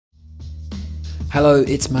Hello,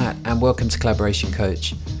 it's Matt and welcome to Collaboration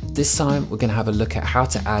Coach. This time we're going to have a look at how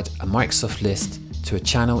to add a Microsoft list to a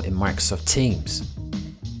channel in Microsoft Teams.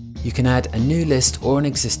 You can add a new list or an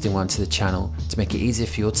existing one to the channel to make it easier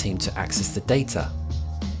for your team to access the data.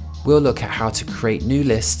 We'll look at how to create new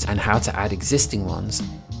lists and how to add existing ones,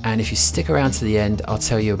 and if you stick around to the end, I'll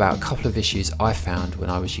tell you about a couple of issues I found when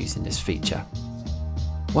I was using this feature.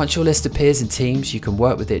 Once your list appears in Teams, you can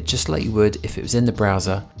work with it just like you would if it was in the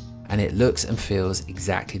browser, and it looks and feels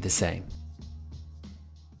exactly the same.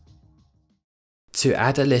 To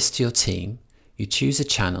add a list to your team, you choose a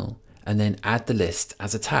channel and then add the list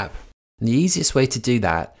as a tab. And the easiest way to do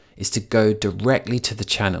that is to go directly to the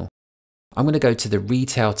channel. I'm going to go to the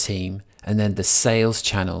retail team and then the sales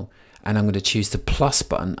channel, and I'm going to choose the plus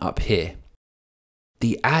button up here.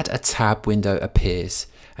 The add a tab window appears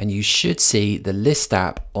and you should see the list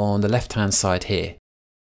app on the left hand side here.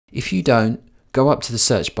 If you don't, go up to the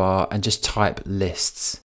search bar and just type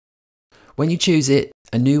lists. When you choose it,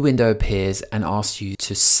 a new window appears and asks you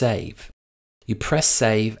to save. You press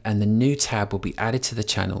save and the new tab will be added to the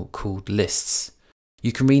channel called lists.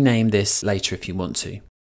 You can rename this later if you want to.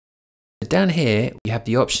 Down here, you have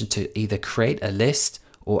the option to either create a list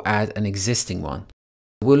or add an existing one.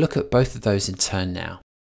 We'll look at both of those in turn now.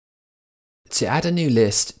 To add a new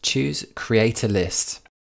list, choose create a list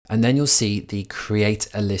and then you'll see the create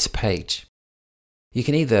a list page. You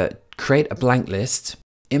can either create a blank list,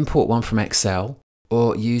 import one from Excel,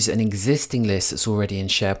 or use an existing list that's already in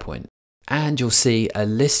SharePoint. And you'll see a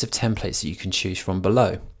list of templates that you can choose from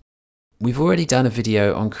below. We've already done a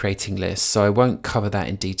video on creating lists, so I won't cover that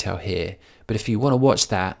in detail here. But if you want to watch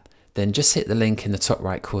that, then just hit the link in the top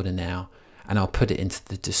right corner now, and I'll put it into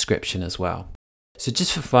the description as well. So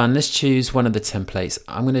just for fun, let's choose one of the templates.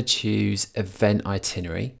 I'm going to choose event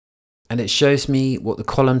itinerary, and it shows me what the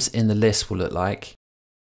columns in the list will look like.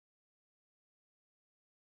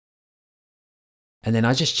 And then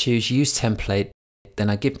I just choose use template, then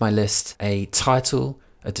I give my list a title,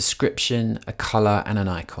 a description, a color and an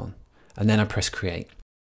icon, and then I press create.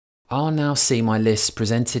 I'll now see my list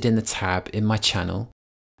presented in the tab in my channel,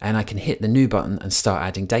 and I can hit the new button and start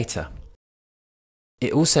adding data.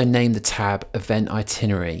 It also named the tab event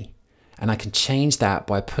itinerary, and I can change that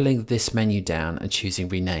by pulling this menu down and choosing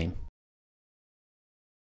rename.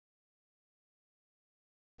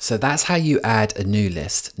 So that's how you add a new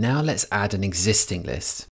list. Now let's add an existing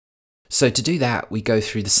list. So to do that, we go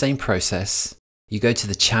through the same process. You go to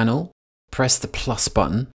the channel, press the plus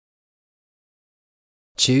button,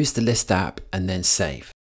 choose the list app and then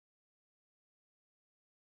save.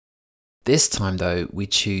 This time though, we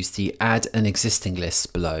choose the add an existing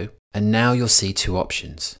list below, and now you'll see two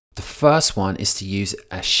options. The first one is to use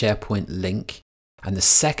a SharePoint link, and the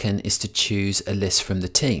second is to choose a list from the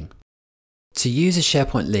team. To use a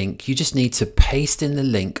SharePoint link, you just need to paste in the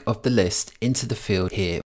link of the list into the field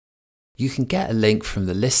here. You can get a link from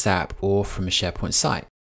the list app or from a SharePoint site.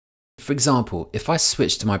 For example, if I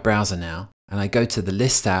switch to my browser now and I go to the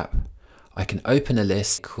list app, I can open a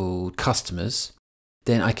list called customers.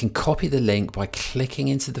 Then I can copy the link by clicking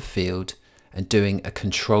into the field and doing a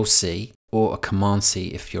Control-C or a Command-C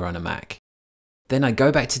if you're on a Mac. Then I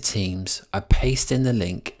go back to Teams, I paste in the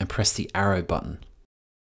link and press the arrow button.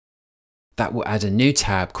 That will add a new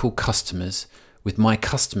tab called Customers with my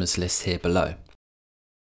customers list here below.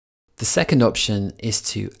 The second option is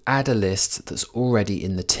to add a list that's already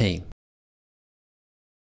in the team.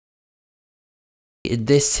 In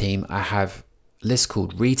this team, I have a list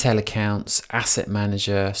called Retail Accounts, Asset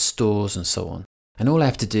Manager, Stores, and so on. And all I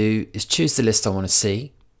have to do is choose the list I want to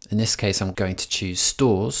see. In this case, I'm going to choose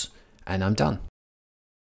Stores, and I'm done.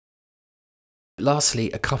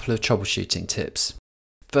 Lastly, a couple of troubleshooting tips.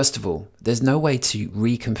 First of all, there's no way to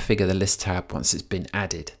reconfigure the list tab once it's been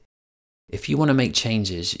added. If you want to make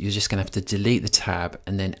changes, you're just going to have to delete the tab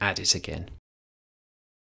and then add it again.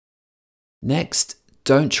 Next,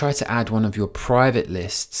 don't try to add one of your private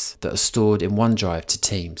lists that are stored in OneDrive to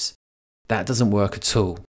Teams. That doesn't work at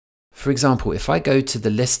all. For example, if I go to the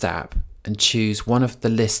list app and choose one of the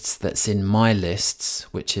lists that's in my lists,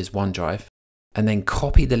 which is OneDrive, and then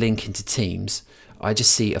copy the link into Teams, I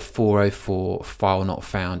just see a 404 file not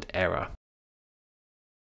found error.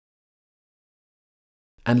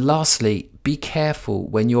 And lastly, be careful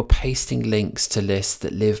when you're pasting links to lists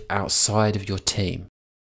that live outside of your team.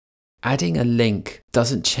 Adding a link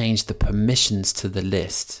doesn't change the permissions to the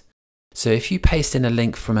list. So if you paste in a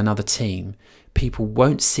link from another team, people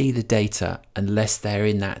won't see the data unless they're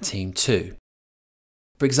in that team too.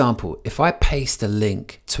 For example, if I paste a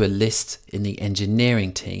link to a list in the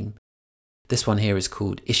engineering team, this one here is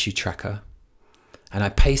called Issue Tracker, and I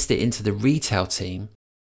paste it into the retail team,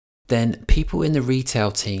 then people in the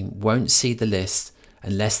retail team won't see the list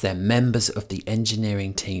unless they're members of the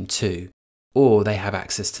engineering team too, or they have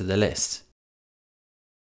access to the list.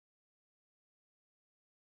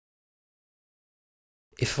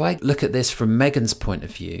 If I look at this from Megan's point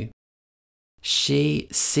of view, she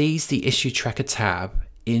sees the issue tracker tab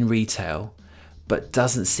in retail, but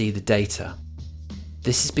doesn't see the data.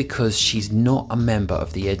 This is because she's not a member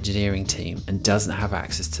of the engineering team and doesn't have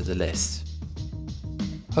access to the list.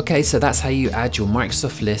 Okay, so that's how you add your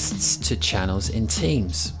Microsoft lists to channels in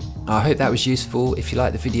Teams. I hope that was useful. If you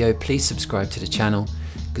like the video, please subscribe to the channel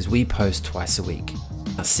because we post twice a week.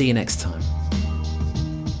 I'll see you next time.